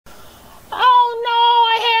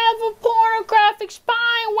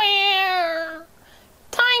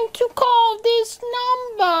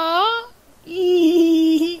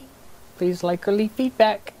please like or leave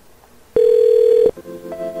feedback.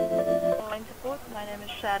 Online support. My name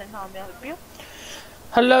is Sharon. How may I help you?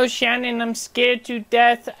 Hello Shannon, I'm scared to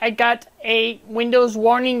death. I got a Windows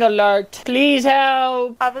warning alert. Please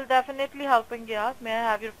help. I will definitely helping you out. May I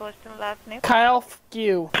have your first and last name? Kyle, f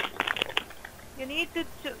you.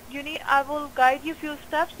 I will guide you few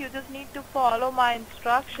steps. You just need to follow my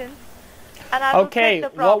instructions. And I will Okay,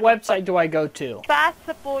 fix the what problem. website do I go to?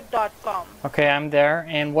 Fastsupport.com. Okay, I'm there.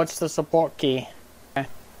 And what's the support key?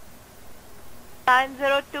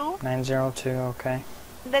 902. 902, okay.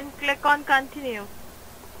 Then click on continue.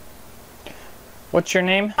 What's your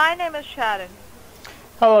name? My name is Sharon.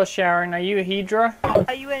 Hello Sharon, are you a Hedra?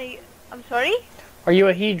 Are you any? I'm sorry? Are you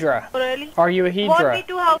a Hedra? Really? Are you a Want me Hedra?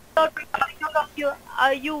 to help you out regarding your computer?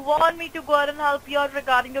 You want me to go ahead and help you out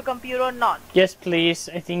regarding your computer or not? Yes please,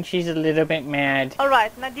 I think she's a little bit mad.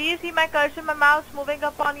 Alright, now do you see my cursor, my mouse moving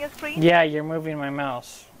up on your screen? Yeah, you're moving my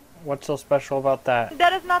mouse. What's so special about that?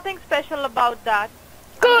 There is nothing special about that.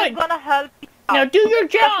 Good! I'm just gonna help you out. Now do your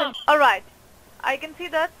job! Alright, I can see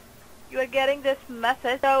that you are getting this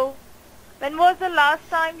message. So, when was the last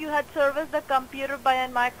time you had serviced the computer by a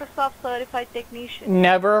Microsoft certified technician?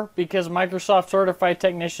 Never, because Microsoft certified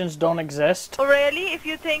technicians don't exist. Oh really? If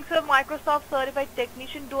you think so, Microsoft certified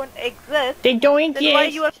technician don't exist, They don't then why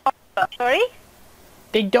exist. you are calling us? Sorry?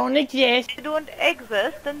 They don't exist. They don't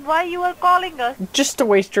exist, then why you are calling us? Just to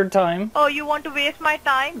waste your time. Oh, you want to waste my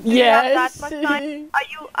time? Do Yes. you have that much time?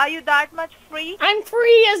 Are you that much free? I'm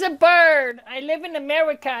free as a bird. I live in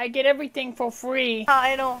America. I get everything for free.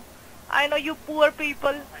 I know. I know you poor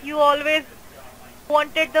people. You always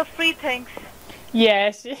wanted the free things.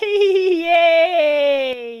 Yes.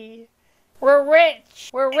 Yay! We're rich.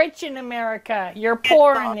 We're rich in America. You're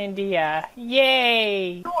poor in India.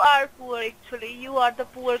 Yay! You are poor actually. You are the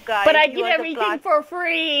poor guy. But I You get are the everything black- for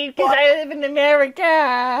free because I live in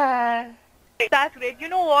America. That's great. You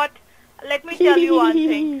know what? Let me tell you one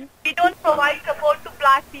thing. We don't provide support to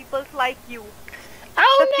black people like you.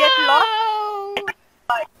 Oh Get no!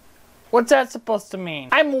 What's that supposed to mean?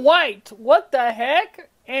 I'm white. What the heck?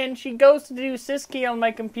 And she goes to do Siski on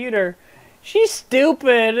my computer. She's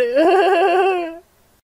stupid.